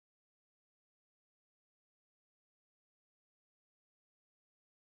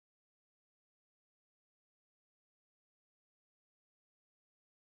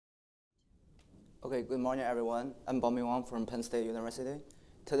Okay, good morning, everyone. I'm Bomi Wang from Penn State University.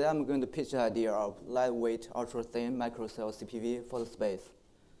 Today, I'm going to pitch the idea of lightweight, ultra-thin microcell CPV for the space.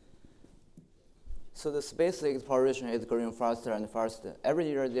 So the space exploration is growing faster and faster. Every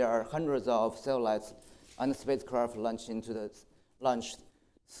year, there are hundreds of satellites and spacecraft launched.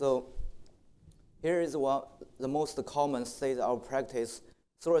 So here is the most common state of practice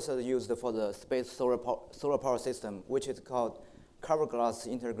source used for the space solar power system, which is called cover glass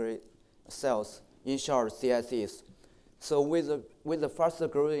integrated cells, in short, CICs. So with the faster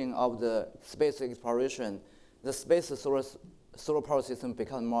growing of the space exploration, the space solar power system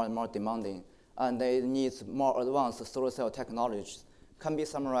becomes more and more demanding, and it needs more advanced solar cell technologies. Can be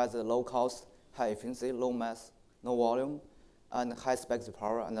summarized as low cost, high efficiency, low mass, no volume, and high spectral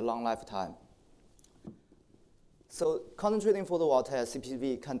power and a long lifetime. So concentrating photovoltaic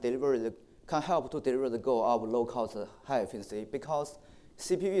CPV can help to deliver the goal of low cost, high efficiency, because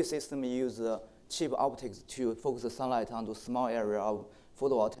CPV system use cheap optics to focus the sunlight onto small area of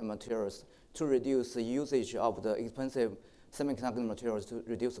photovoltaic materials to reduce the usage of the expensive semiconductor materials to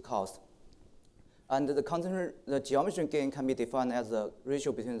reduce the cost. And the geometry gain can be defined as the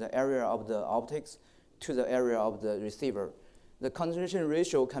ratio between the area of the optics to the area of the receiver. The concentration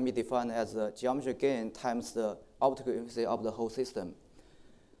ratio can be defined as the geometry gain times the optical efficiency of the whole system.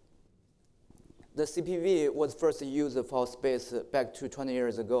 The CPV was first used for space back to 20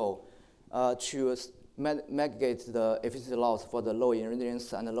 years ago to mitigate the efficiency loss for the low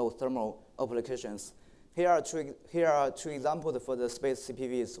irradiance and low thermal applications. Here are two examples for the space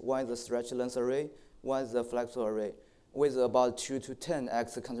CPVs. One is the stretch length array, one is the flexible array, with about 2 to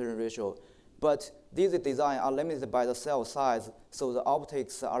 10x concentration ratio. But these designs are limited by the cell size, so the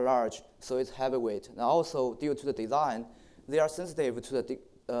optics are large, so it's heavyweight. And also, due to the design, they are sensitive to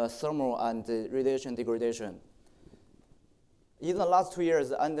the thermal and radiation degradation. In the last 2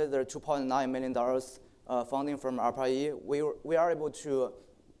 years, under the $2.9 million funding from ARPA-E, we are able to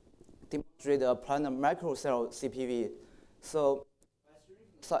demonstrate a planar microcell CPV. So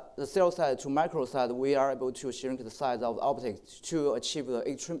the cell size to micro size, we are able to shrink the size of the optics to achieve the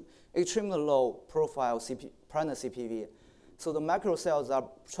extremely low profile planar CPV. So the microcells are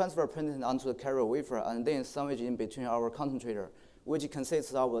transfer printed onto the carrier wafer and then sandwiched in between our concentrator, which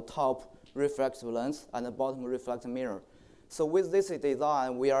consists of a top reflective lens and a bottom reflective mirror. So with this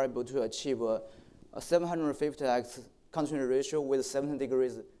design, we are able to achieve a 750x concentration ratio with 70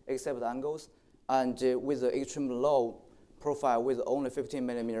 degrees accept angles, and with an extremely low profile with only 15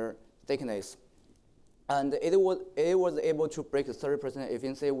 millimeter thickness. And it was able to break 30%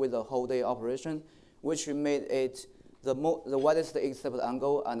 efficiency with a whole day operation, which made it the widest accept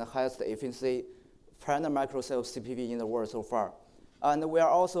angle and the highest efficiency planar microcell CPV in the world so far. And we are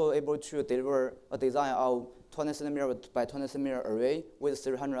also able to deliver a design of 20 centimeter by 20 centimeter array with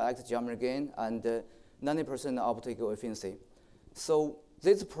 300x geometry gain and 90% optical efficiency. So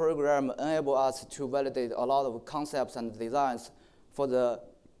this program enabled us to validate a lot of concepts and designs for the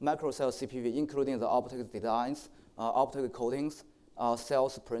microcell CPV, including the optical designs, optical coatings,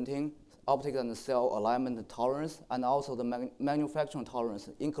 cells printing, optical and cell alignment tolerance, and also the manufacturing tolerance,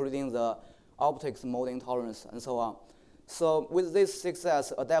 including the optics molding tolerance, and so on. So with this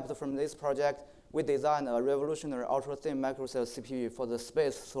success, Dept from this project, we designed a revolutionary ultra-thin microcell CPV for the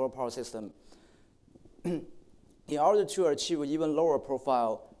space solar power system. In order to achieve even lower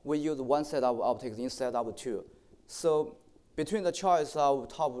profile, we use one set of optics instead of two. So between the choice of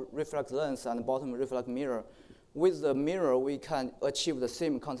top reflective lens and bottom reflective mirror, with the mirror, we can achieve the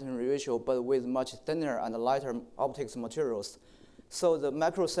same concentration ratio, but with much thinner and lighter optics materials. So the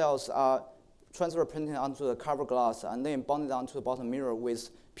microcells are transfer printed onto the cover glass and then bonded onto the bottom mirror with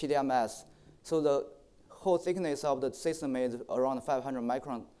PDMS. So the whole thickness of the system is around 500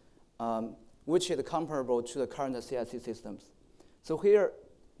 micron, which is comparable to the current CIC systems. So here,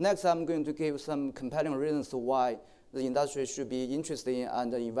 next I'm going to give some compelling reasons why the industry should be interested in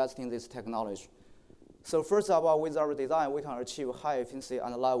and investing in this technology. So first of all, with our design, we can achieve high efficiency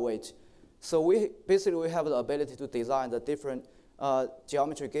and lightweight. So we have the ability to design the different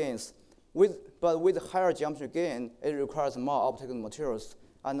geometry gains. But with higher geometry gain, it requires more optical materials.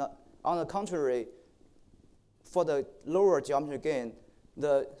 And on the contrary, for the lower geometry gain,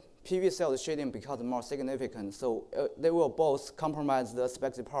 the PV cell shading becomes more significant. So they will both compromise the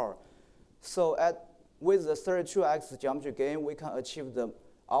spectral power. So with the 32x geometry gain, we can achieve the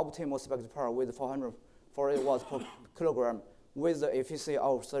optimal spectral power with 440 watts per kilogram with the efficiency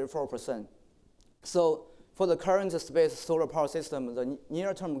of 34%. So for the current space solar power system, the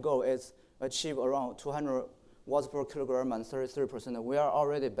near-term goal is achieve around 200 watts per kilogram and 33%. We are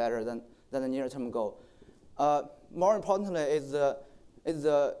already better than the near-term goal. More importantly is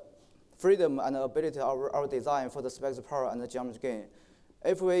the freedom and ability of our design for the spectral power and the geometry gain.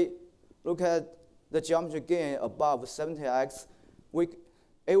 If we look at the geometry gain above 70x,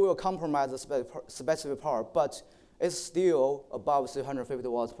 it will compromise the specific power, but it's still above 350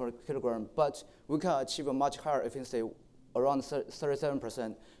 watts per kilogram. But we can achieve a much higher efficiency, around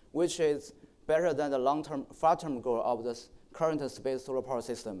 37%, which is better than the long-term, far-term goal of the current space solar power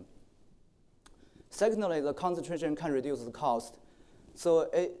system. Secondly, the concentration can reduce the cost. So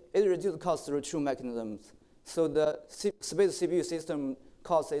it reduces cost through two mechanisms. So the space CPU system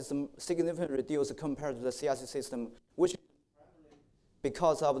cost is significantly reduced compared to the CRC system, which is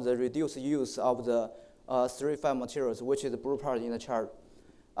because of the reduced use of the 3-5 materials, which is the blue part in the chart.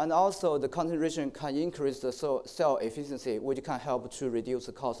 And also, the concentration can increase the cell efficiency, which can help to reduce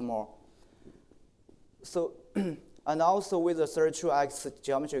the cost more. So, and also with the 32x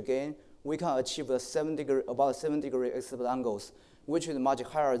geometry gain, we can achieve about 7-degree exit angles, which is much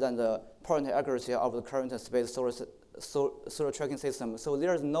higher than the point accuracy of the current space solar tracking system. So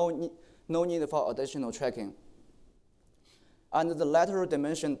there's no need for additional tracking. And the lateral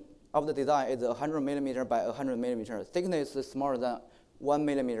dimension of the design is 100 millimeter by 100 millimeter. Thickness is smaller than 1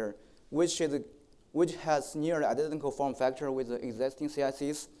 millimeter, which has nearly identical form factor with the existing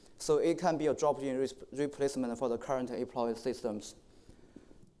CICs. So it can be a drop-in replacement for the current employed systems.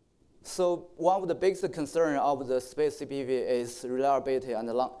 So one of the biggest concerns of the space CPV is reliability and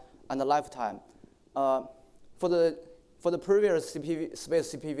the lifetime. For the previous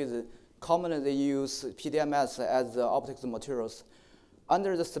space CPVs, commonly they use PDMS as the optical materials.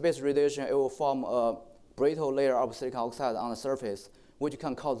 Under the space radiation, it will form a brittle layer of silicon oxide on the surface, which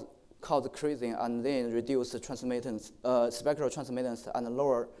can cause creasing and then reduce the transmittance, spectral transmittance and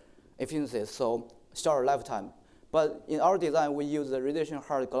lower efficiency, so shorter lifetime. But in our design, we use the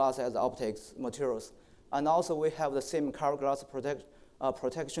radiation-hard glass as optics materials. And also, we have the same cover glass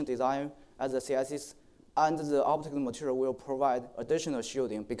protection design as the CICs, and the optical material will provide additional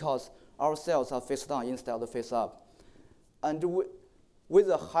shielding because our cells are face down instead of face up. And with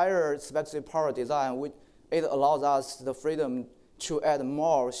a higher specific power design, it allows us the freedom to add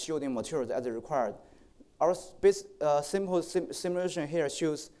more shielding materials as required. Our simple simulation here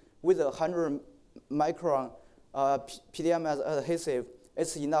shows with a 100 micron PDMS adhesive,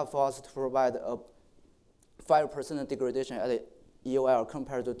 it's enough for us to provide a 5% degradation at EOL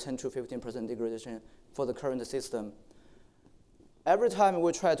compared to 10 to 15% degradation for the current system. Every time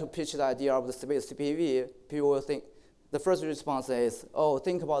we try to pitch the idea of the space CPV, people will think, the first response is, oh,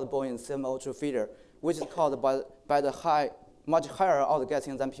 think about the Boeing 702 feeder, which is caused by the much higher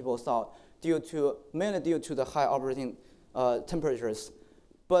outgassing than people thought, mainly due to the high operating temperatures.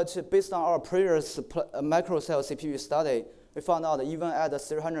 But based on our previous microcell CPU study, we found out that even at the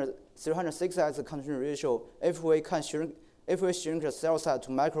 306x concentration ratio, if we shrink the cell size to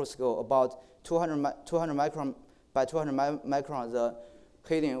microscale about 200 micron by 200 micron, the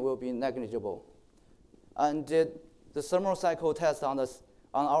heating will be negligible. And the thermal cycle test on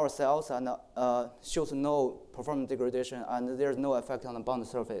our cells and shows no performance degradation, and there's no effect on the bond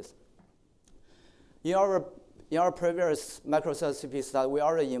surface. In our previous microcell CPU study, we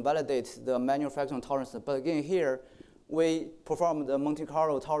already invalidated the manufacturing tolerance. But again, here, we performed the Monte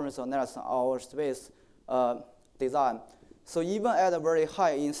Carlo tolerance analysis on our space design. So even at a very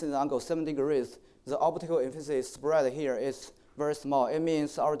high incidence angle, 7 degrees, the optical efficiency spread here is very small. It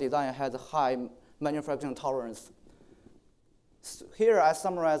means our design has a high manufacturing tolerance. So here I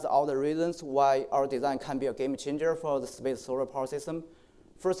summarize all the reasons why our design can be a game changer for the space solar power system.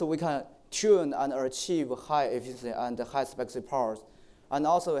 First, we can tune and achieve high efficiency and high specific powers. And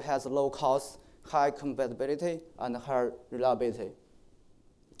also it has low cost, high compatibility, and high reliability.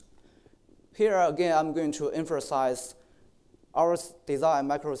 Here again, I'm going to emphasize our design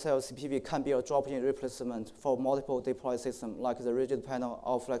microcell CPV can be a drop-in replacement for multiple deployed systems like the rigid panel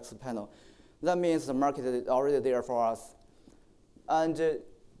or flex panel. That means the market is already there for us. And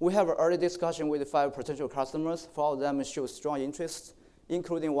we have an early discussion with 5 potential customers. 4 of them show strong interest,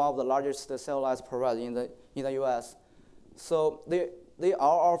 including one of the largest cell lights providers in the US. So they are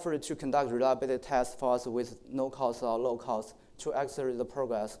offered to conduct reliability tests for us with no cost or low cost to accelerate the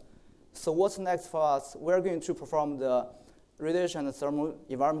progress. So what's next for us? We're going to perform the radiation and thermal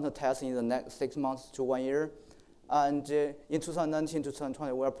environmental testing in the next 6 months to 1 year. And in 2019 to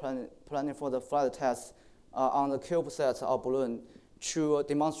 2020, we're planning for the flight test on the CubeSat or balloon to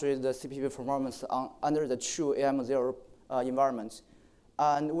demonstrate the CPV performance under the true AM0 environment.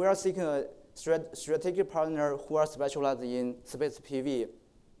 And we are seeking a strategic partner who are specialized in space PV.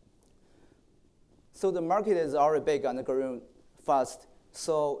 So the market is already big and growing fast.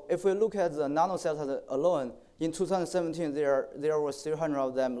 So if we look at the nanocells alone, in 2017, there were 300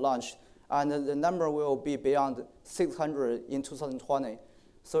 of them launched. And the number will be beyond 600 in 2020.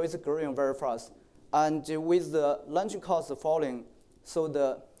 So it's growing very fast. And with the launch cost falling, so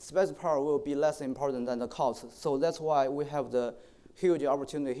the space power will be less important than the cost. So that's why we have the huge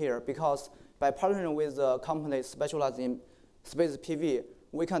opportunity here, because by partnering with a company specialized in space PV,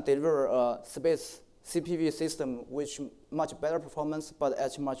 we can deliver a space CPV system which much better performance but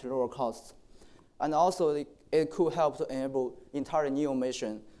at much lower cost. And also it could help to enable entire new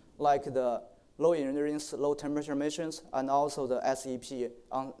mission like the low engineering, low temperature missions, and also the SEP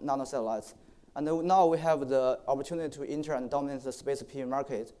on nanosatellites. And now we have the opportunity to enter and dominate the space PV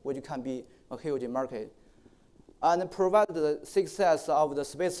market, which can be a huge market. And provide the success of the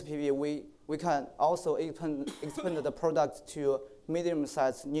space PV, we can also expand the product to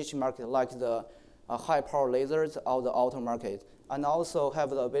medium-sized niche market like the high-power lasers or the auto market, and also have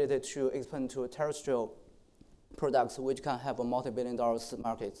the ability to expand to terrestrial products which can have a multi-billion-dollar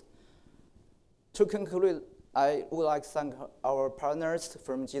market. To conclude, I would like to thank our partners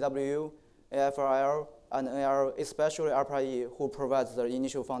from GW, AFRL, and AR, especially RPIE, who provides the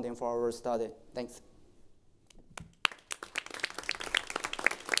initial funding for our study. Thanks.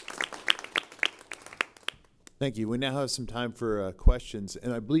 Thank you. We now have some time for questions,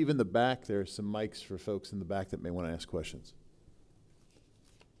 and I believe in the back there are some mics for folks in the back that may want to ask questions.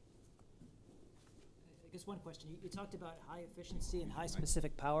 I guess one question. You talked about high efficiency and high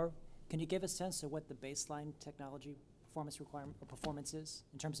specific power. Can you give a sense of what the baseline technology performance requirement or performance is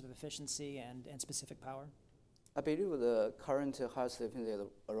in terms of efficiency and specific power? I believe the current highest efficiency is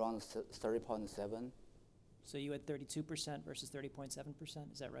around 30.7. So you had 32% versus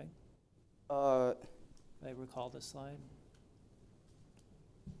 30.7%. Is that right? I recall this slide.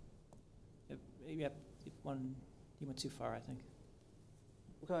 You went too far, I think.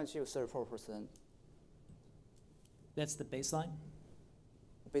 We can achieve 34%. That's the baseline?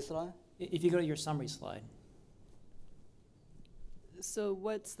 Baseline? If you go to your summary slide. So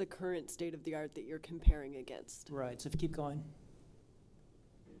what's the current state of the art that you're comparing against? Right, so if you keep going.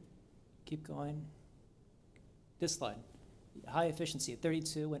 Keep going. This slide. High efficiency at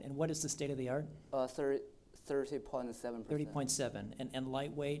 32, and what is the state of the art? 30.7%. 30.7, and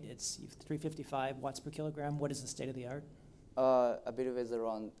lightweight, it's 355 watts per kilogram. What is the state of the art? I believe it's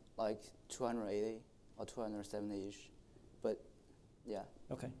around like 280 or 270-ish, but yeah.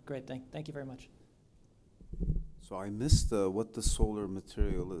 Okay, great, thank you very much. So I missed what the solar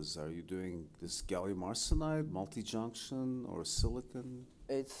material is. Are you doing this gallium arsenide, multi-junction, or silicon?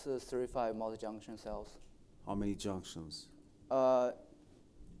 It's 35 multi-junction cells. How many junctions?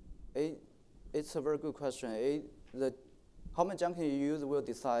 It's a very good question. How many junction you use will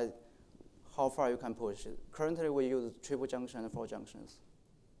decide how far you can push it. Currently, we use triple junction and 4 junctions.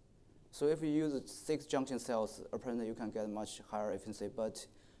 So if you use 6 junction cells, apparently you can get much higher efficiency, but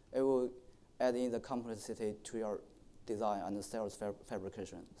it will add in the complexity to your design and the cells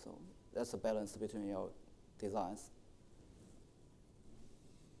fabrication. So that's a balance between your designs.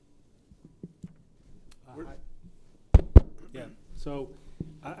 Yeah, so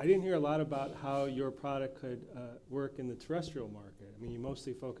I didn't hear a lot about how your product could work in the terrestrial market. I mean, you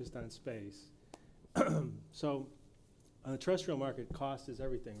mostly focused on space. So on the terrestrial market, cost is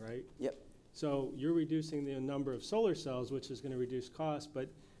everything, right? Yep. So you're reducing the number of solar cells, which is going to reduce cost, but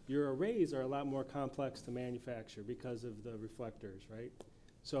your arrays are a lot more complex to manufacture because of the reflectors, right?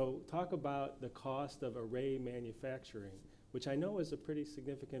 So talk about the cost of array manufacturing, which I know is a pretty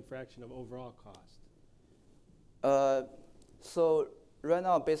significant fraction of overall cost. So right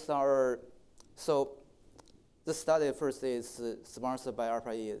now, based on our, so the study first is sponsored by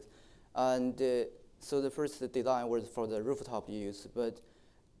RPIE, and so the first design was for the rooftop use, but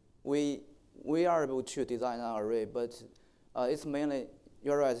we are able to design an array, but it's mainly,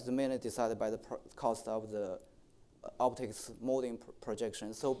 you're right, it's mainly decided by the cost of the optics molding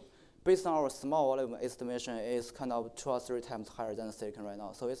projection. So based on our small volume estimation, it's kind of 2 or 3 times higher than silicon right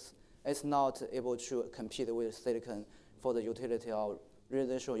now. So it's not able to compete with silicon for the utility of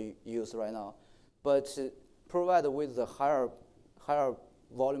residential use right now. But provided with the higher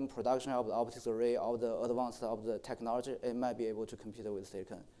volume production of the optics array or the advance of the technology, it might be able to compete with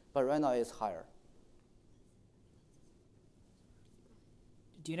silicon. But right now it's higher.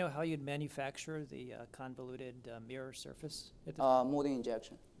 Do you know how you'd manufacture the convoluted mirror surface? At the Molding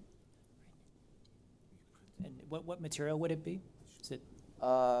injection. And what material would it be? Is it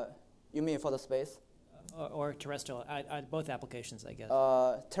You mean for the space? or terrestrial? Both applications, I guess.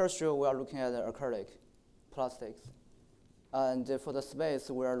 Terrestrial, we are looking at the acrylic, plastics. And for the space,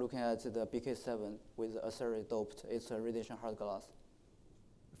 we are looking at the BK7 with acrylic doped. It's a radiation hard glass.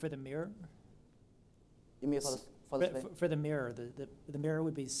 For the mirror? You mean For the space. For the mirror, the mirror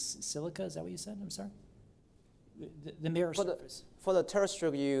would be silica, is that what you said? I'm sorry? The mirror surface. For the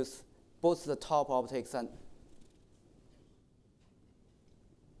terrestrial use, both the top optics and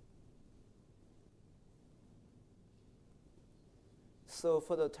so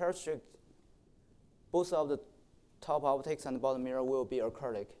for the terrestrial, both of the top optics and bottom mirror will be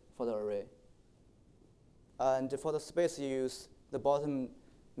acrylic for the array. And for the space use, the bottom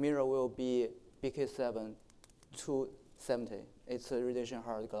mirror will be BK7 270. It's a radiation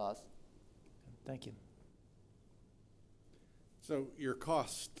hard glass. Thank you. So your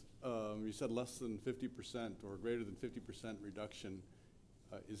cost, you said less than 50% or greater than 50% reduction.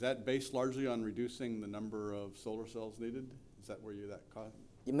 Is that based largely on reducing the number of solar cells needed? Is that where that cost?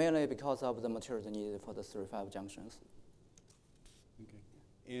 Mainly because of the materials needed for the 35 junctions.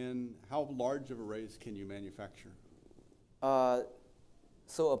 Okay. And how large of arrays can you manufacture?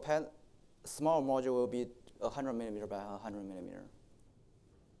 So a small module will be 100 millimeter by 100 millimeter.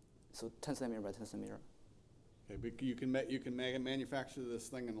 So 10 centimeter by 10 centimeter. Okay, but you can manufacture this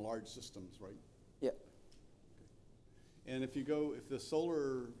thing in large systems, right? Yeah. Okay. And if the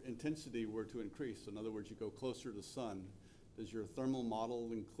solar intensity were to increase, in other words, you go closer to the sun, does your thermal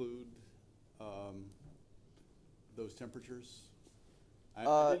model include those temperatures?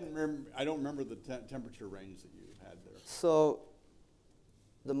 I don't remember the temperature range that you had there. So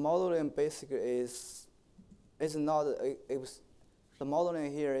the modeling basically is not the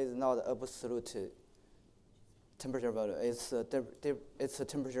modeling here is not absolute temperature value. It's a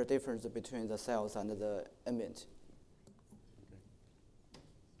temperature difference between the cells and the ambient. Okay.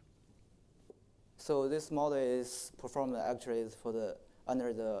 So this model is performed actually for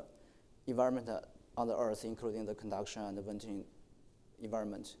under the environment on the Earth, including the conduction and the venting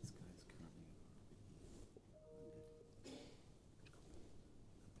environment.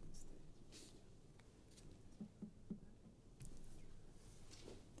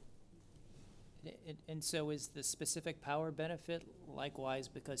 And so is the specific power benefit likewise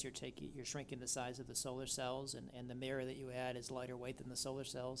because you're shrinking the size of the solar cells and the mirror that you add is lighter weight than the solar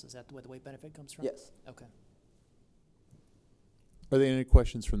cells? Is that where the weight benefit comes from? Yes. Okay. Are there any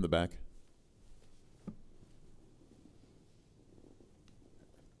questions from the back?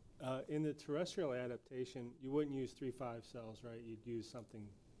 In the terrestrial adaptation, you wouldn't use 3.5 cells, right? You'd use something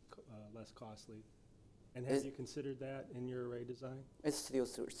less costly. And have you considered that in your array design? It's still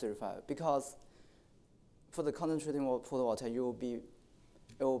 35 because for the concentrating photovoltaic, it will be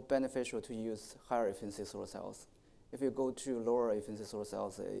beneficial to use higher efficiency solar cells. If you go to lower efficiency solar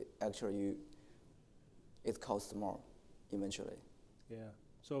cells, it costs more eventually. Yeah.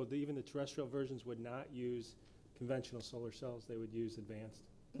 So even the terrestrial versions would not use conventional solar cells; they would use advanced.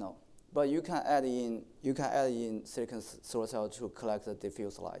 No, but you can add in silicon solar cell to collect the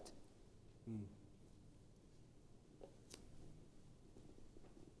diffuse light. Mm.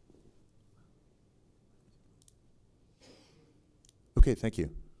 Okay, thank you.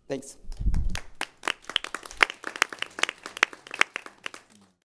 Thanks.